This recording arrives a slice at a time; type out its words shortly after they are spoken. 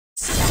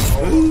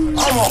I'm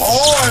a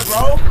hard,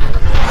 bro.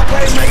 I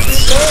can't make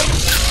this up.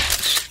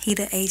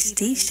 Heata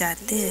HD shot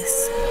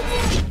this.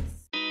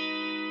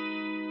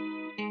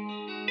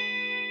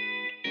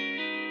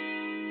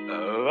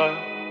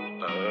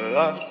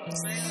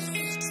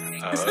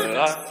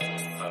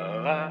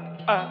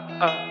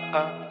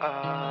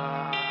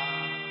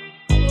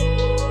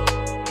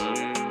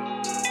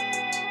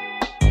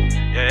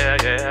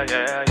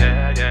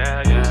 Yeah.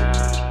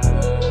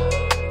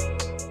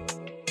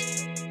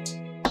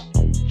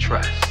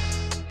 Trust.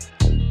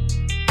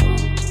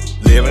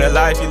 Living the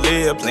life you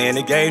live, playing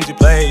the games you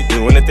play,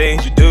 doing the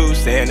things you do,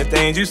 saying the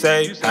things you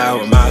say. How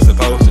am I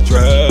supposed to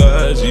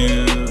trust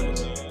you?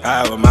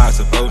 How am I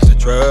supposed to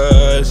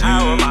trust you?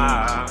 How am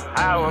I?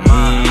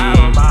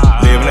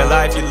 Living the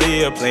life you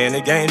live, playing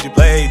the games you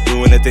play,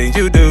 doing the things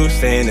you do,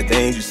 saying the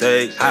things you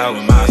say. How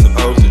am I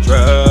supposed to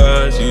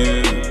trust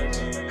you?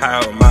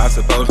 How am I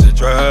supposed to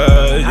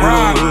trust you?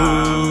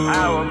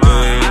 How am I?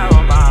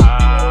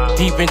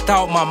 Deep in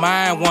thought, my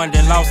mind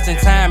wandering, lost in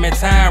time and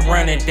time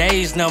running,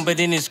 days numbered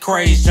in this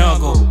crazy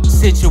jungle.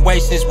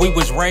 Situations we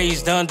was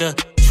raised under,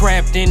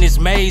 trapped in this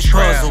maze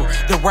puzzle.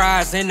 The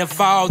rise and the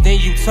fall, then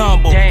you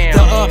tumble.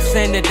 The ups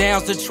and the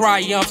downs, the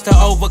triumphs to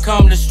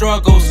overcome the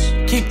struggles.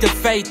 Keep the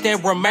faith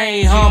and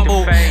remain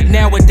humble.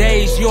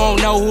 Nowadays, you don't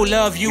know who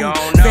love you.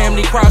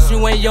 Family cross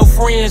you and your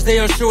friends,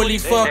 they'll surely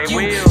fuck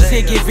you.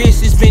 Sick and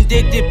vicious,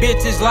 vindictive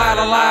bitches,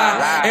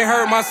 lie. It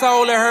hurt my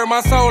soul,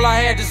 I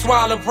had to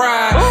swallow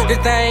pride. The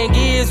thing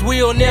is,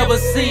 we'll never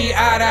see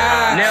eye to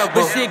eye.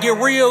 But shit get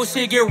real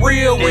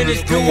when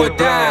it's do or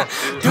die.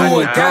 Do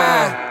or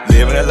die.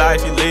 Living the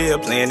life you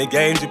live, playing the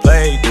games you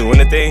play, doing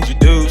the things you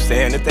do,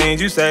 saying the things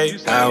you say.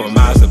 How am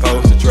I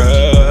supposed to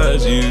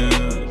trust you?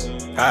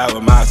 How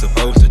am I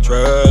supposed to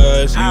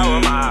trust you? How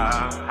am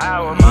I?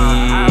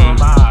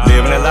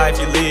 Living the life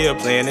you live,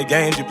 playing the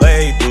games you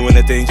play, doing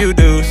the things you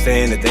do,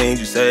 saying the things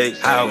you say.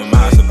 How am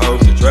I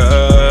supposed to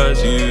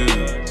trust you?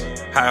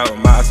 How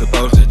am I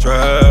supposed to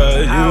trust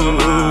you? How am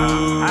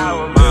I?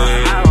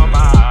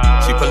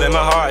 She pulling my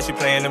heart, she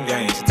playing them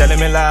games. She telling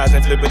me lies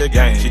and flipping the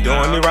game. She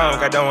doing me wrong,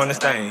 I don't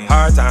understand.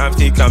 Hard times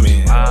keep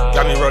coming,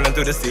 got me rolling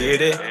through the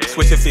city.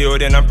 Switch the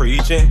field and I'm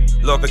preaching.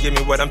 Lord forgive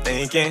me what I'm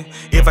thinking.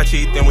 If I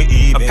cheat then we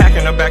even. I'm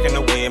packing her back in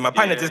the wind. My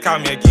partner just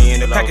called me again.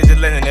 The package is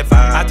landing at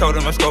 5. I told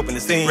him I'm scoping the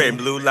scene. Red and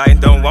blue light,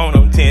 don't want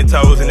them. 10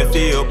 toes in the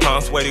field,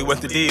 pump sweaty,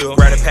 what's the deal?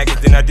 Grab the package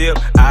then I dip.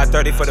 I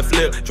 30 for the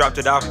flip, dropped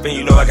it off and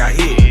you know I got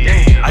hit.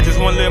 I just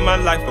wanna live my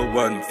life for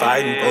what I'm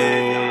fighting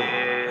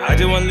for. I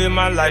just wanna live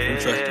my life and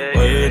trust the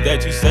word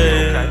that you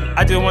say.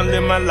 I just wanna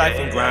live my life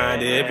and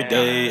grind every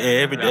day.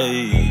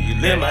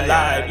 Live my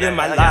life.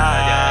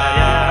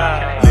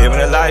 Living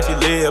the life you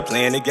live,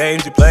 playing the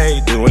games you play,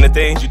 doing the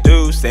things you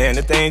do, saying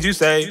the things you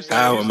say.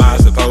 How am I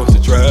supposed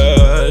to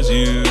trust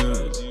you?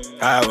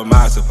 How am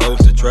I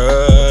supposed to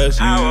trust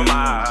you? How am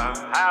I?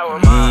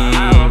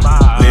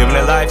 Living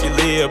the life you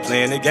live,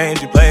 playing the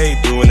games you play,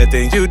 doing the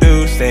things you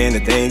do, saying the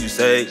things you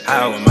say.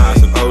 How am I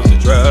supposed to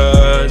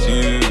trust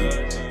you?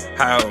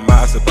 How am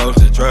I supposed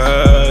to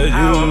trust you?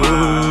 How am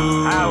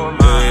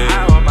I?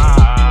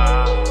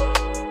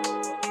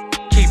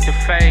 Keep the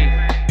faith.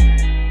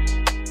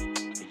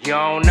 You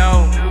don't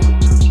know,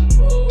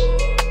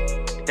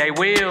 they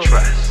will.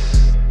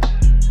 Trust.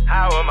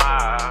 How am I?